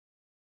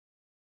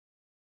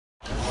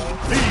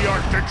The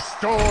Arctic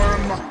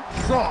Storm,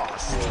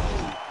 Frost.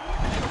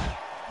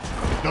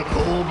 The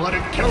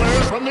cold-blooded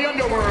killers from the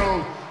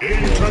underworld,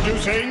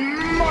 introducing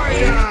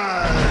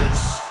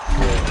Midas!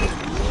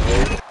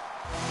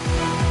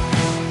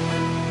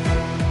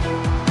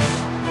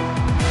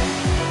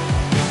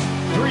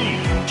 3,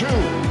 2,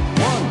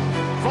 1,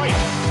 fight!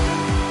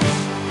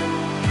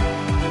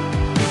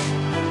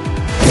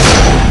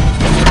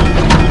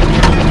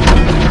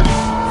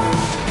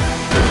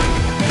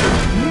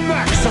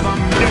 Maximum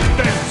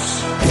defense!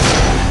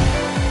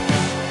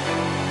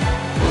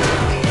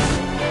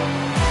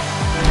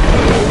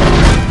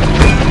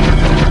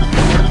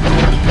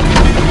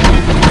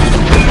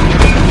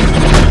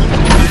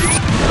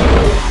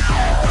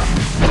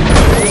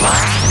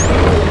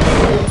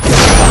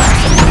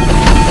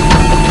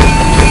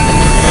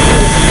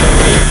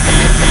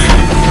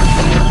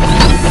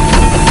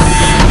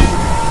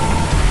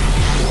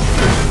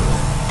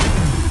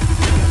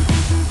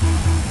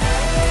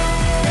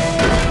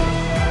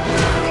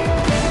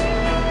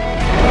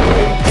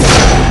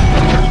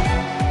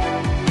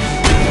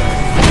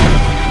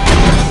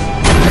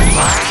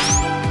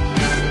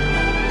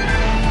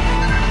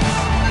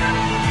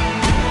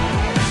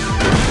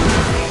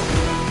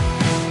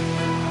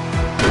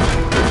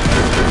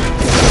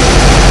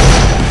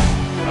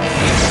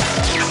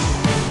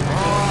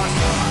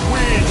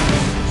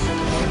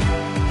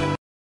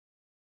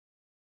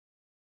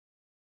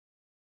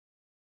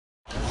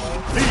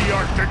 The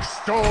Arctic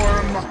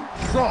Storm,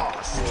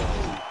 Frost.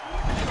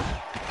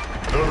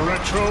 The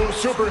retro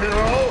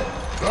superhero,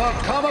 the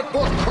comic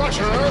book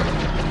crusher,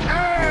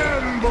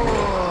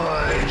 Ambush!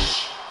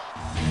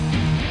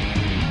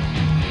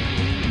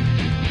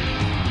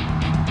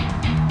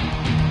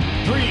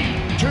 Three,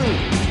 two,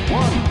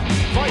 one,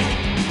 fight!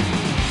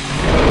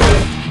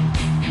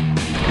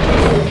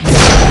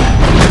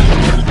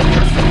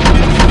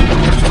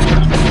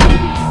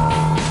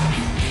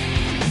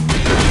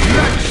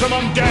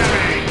 Maximum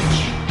damage!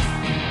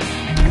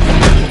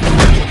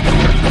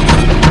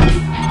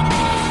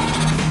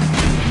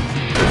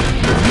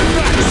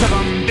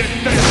 Maximum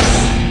defense!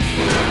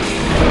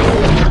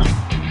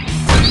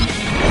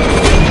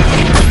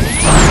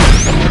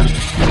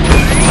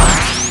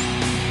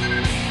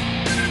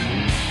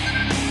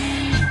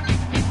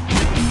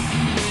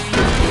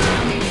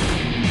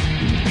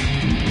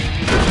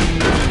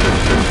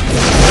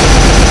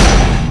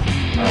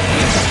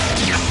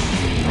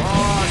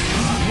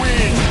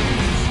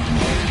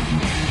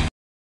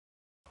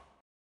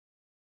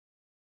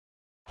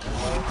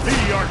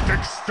 The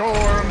Arctic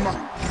Storm,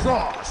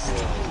 Frost.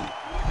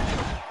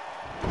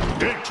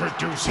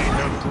 Introducing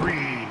the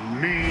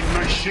green mean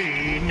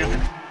machine,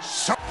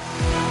 Sarge.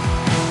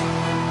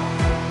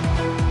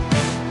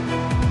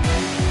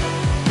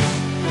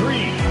 3,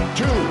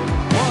 2,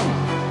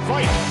 1,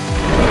 fight!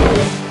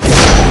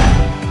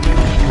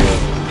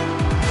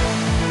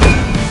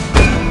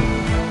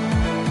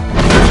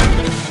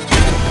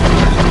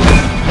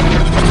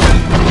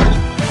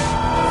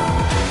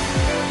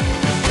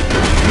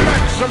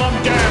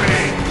 Maximum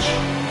damage!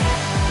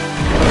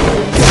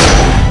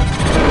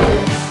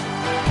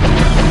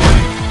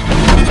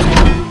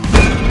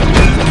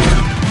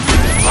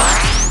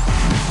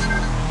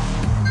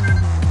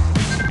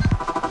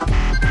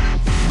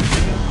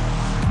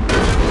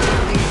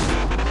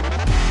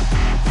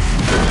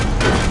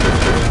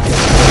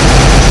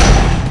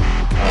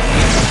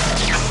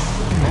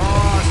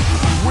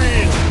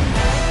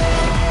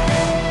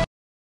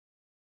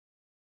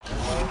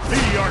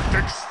 The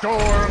Arctic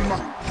Storm,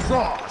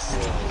 Frost.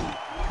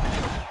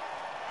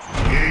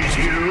 He's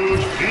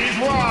huge, he's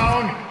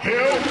round,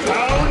 he'll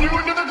pound you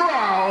into the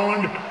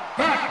ground.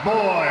 Fat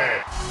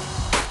boy.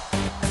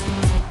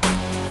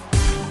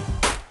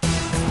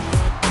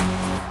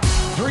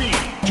 3,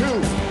 2,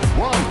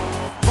 1,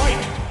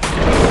 fight.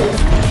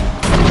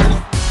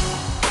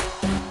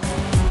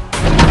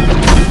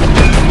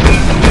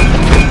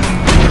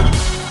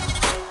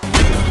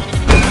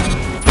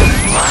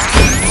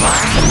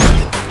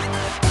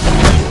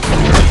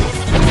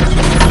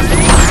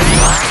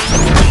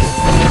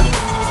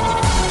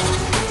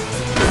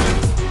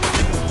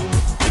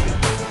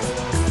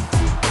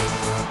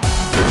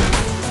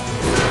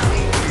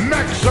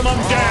 Maximum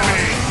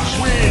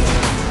damage! Win!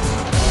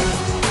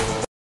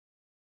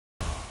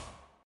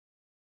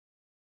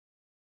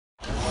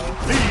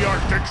 The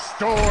Arctic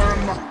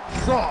Storm,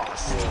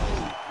 Frost.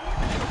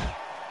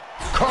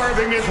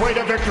 Carving his way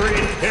to victory,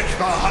 it's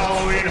the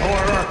Halloween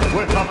horror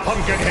with the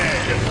pumpkin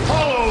head,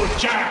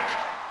 Hollowjack!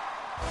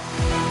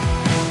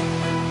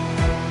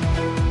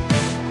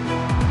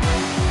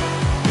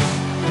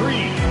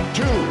 3,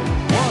 2,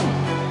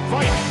 1,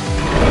 fight!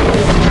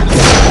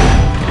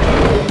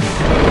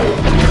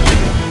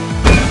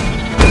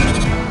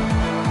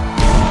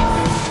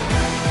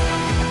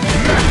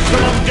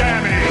 Maximum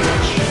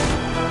damage!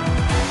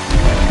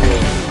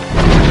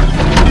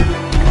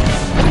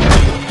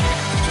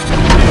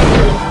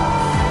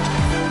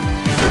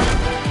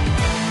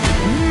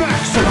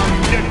 Maximum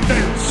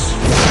defense!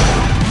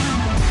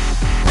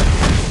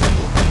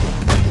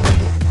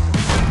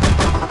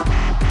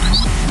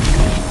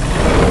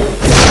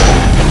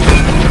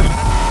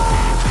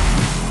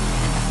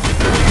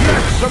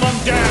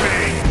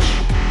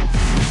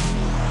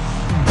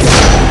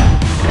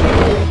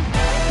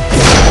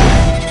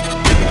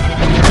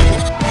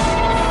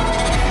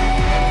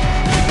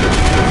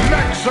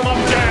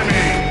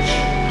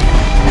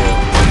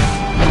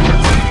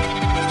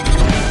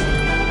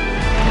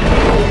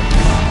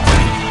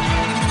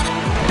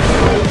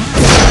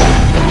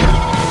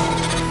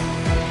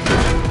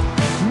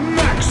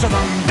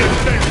 Maximum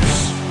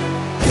defense!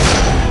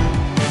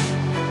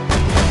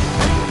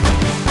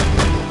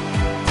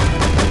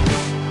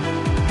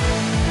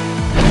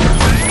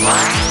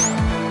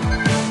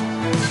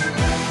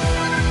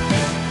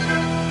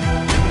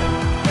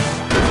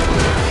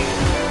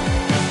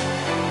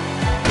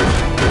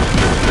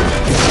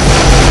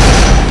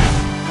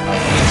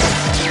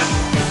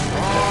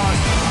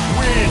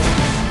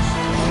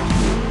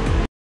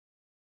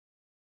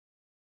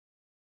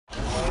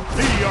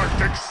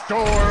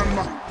 Storm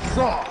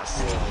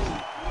Frost.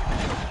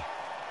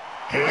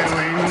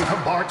 Hailing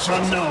from parts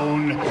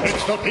unknown,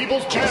 it's the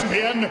people's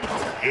champion.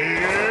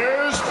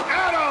 Here's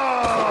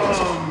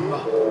Adam!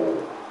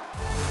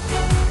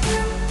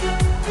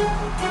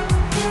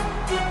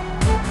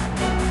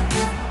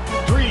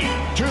 3,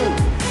 2,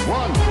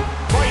 1,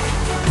 fight!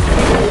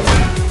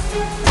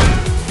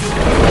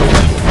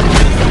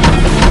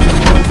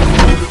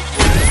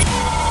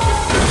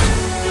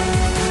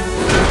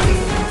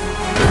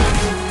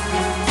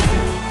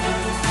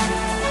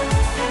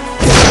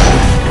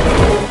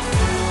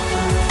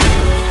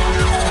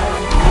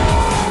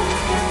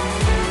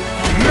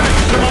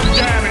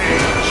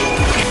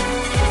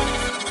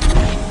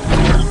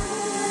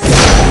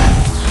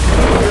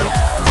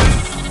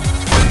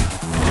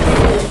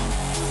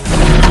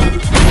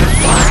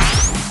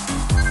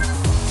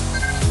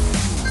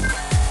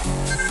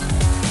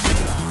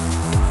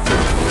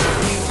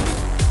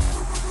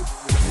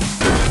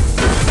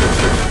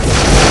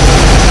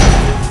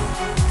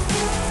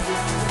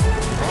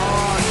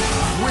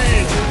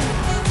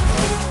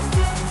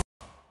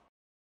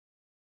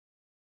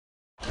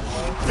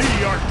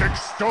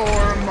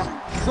 Storm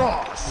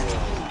Frost.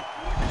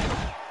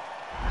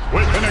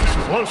 With an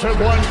explosive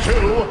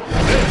 1-2,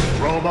 this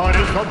robot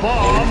is the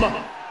bomb,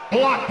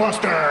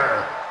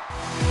 Blockbuster.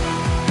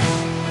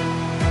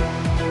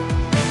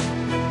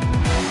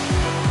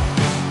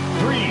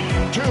 3,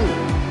 2,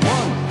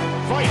 1,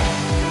 fight.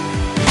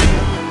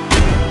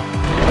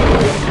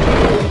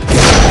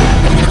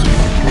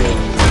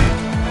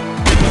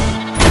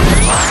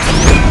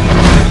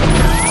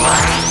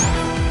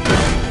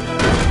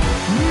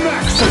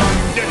 Maximum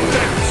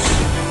defense!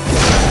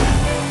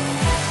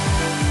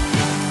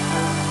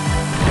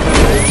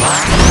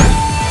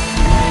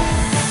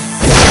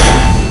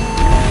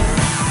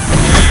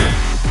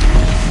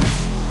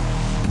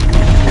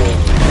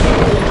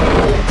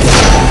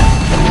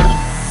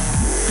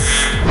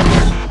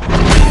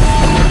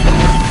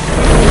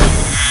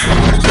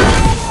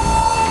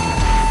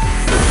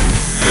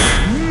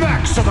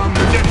 Maximum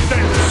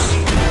defense!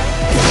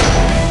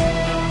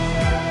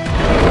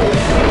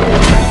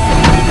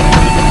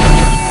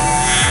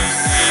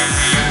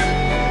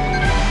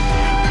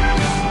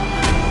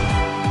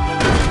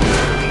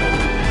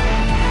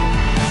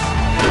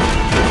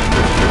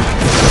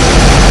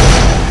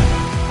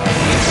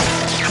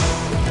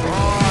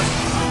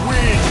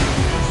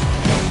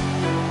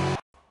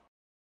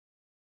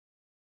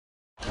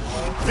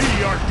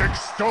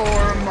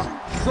 Storm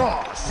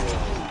Frost.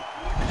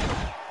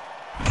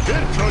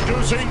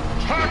 Introducing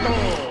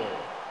Tackle.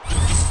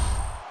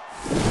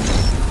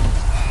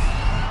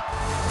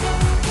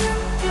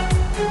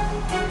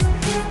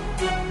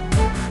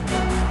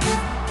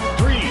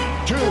 3,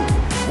 2,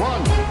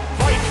 1,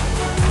 fight.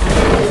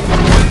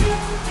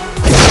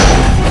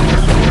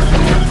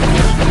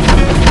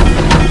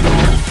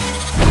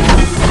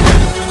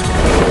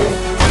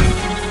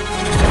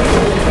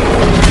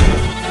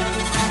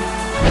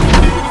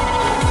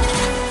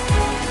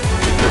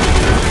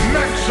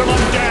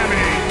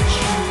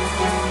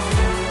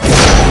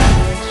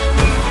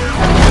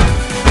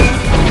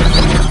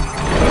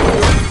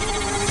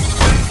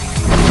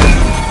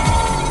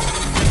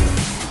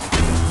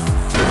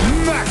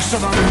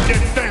 Maximum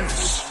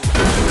defense!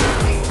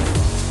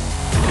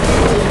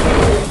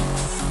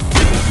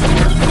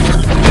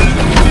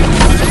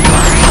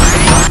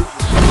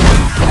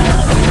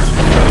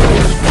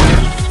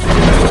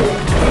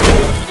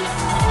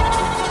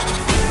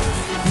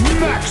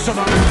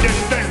 Maximum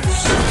defense!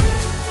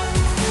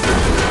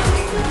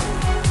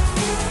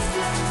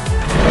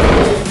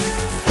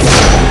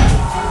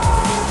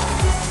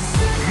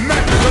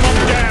 Maximum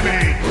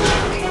damage!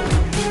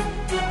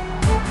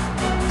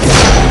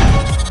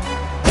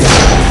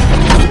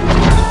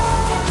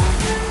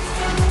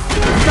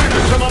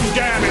 Maximum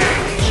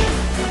damage!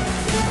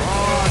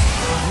 Frost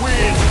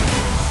wins!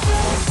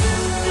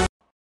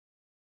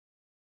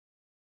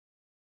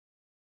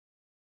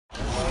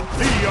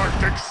 The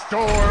Arctic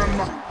Storm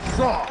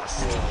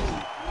Frost.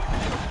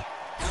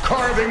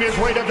 Carving his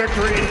way to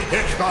victory,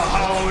 it's the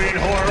Halloween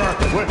horror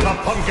with the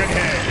pumpkin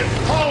head,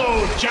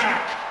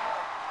 Hollowjack!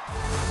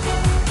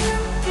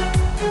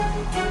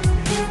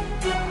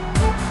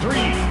 3,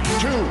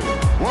 2,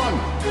 1,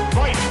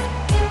 fight!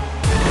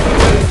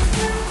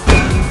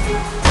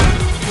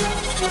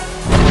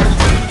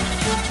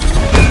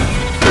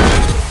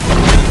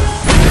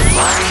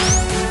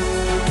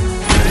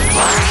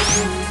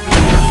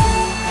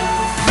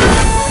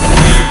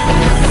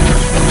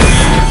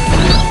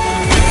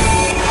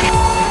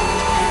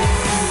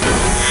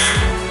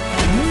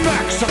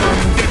 Maximum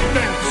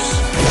defense!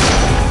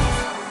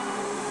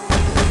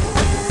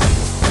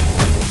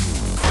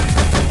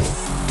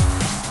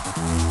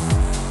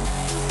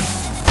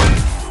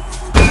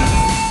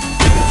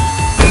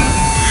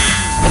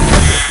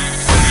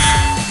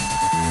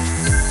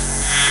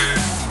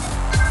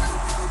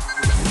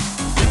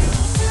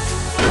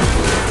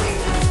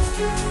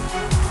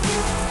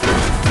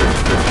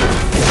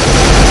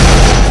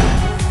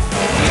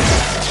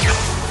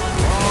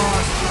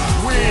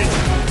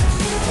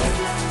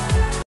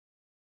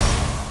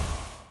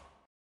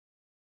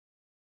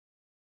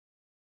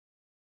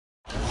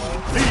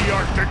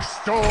 Arctic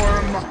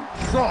storm,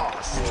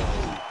 Frost.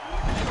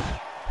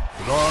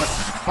 The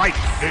Spike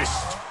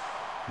Fist.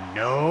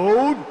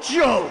 No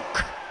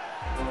joke!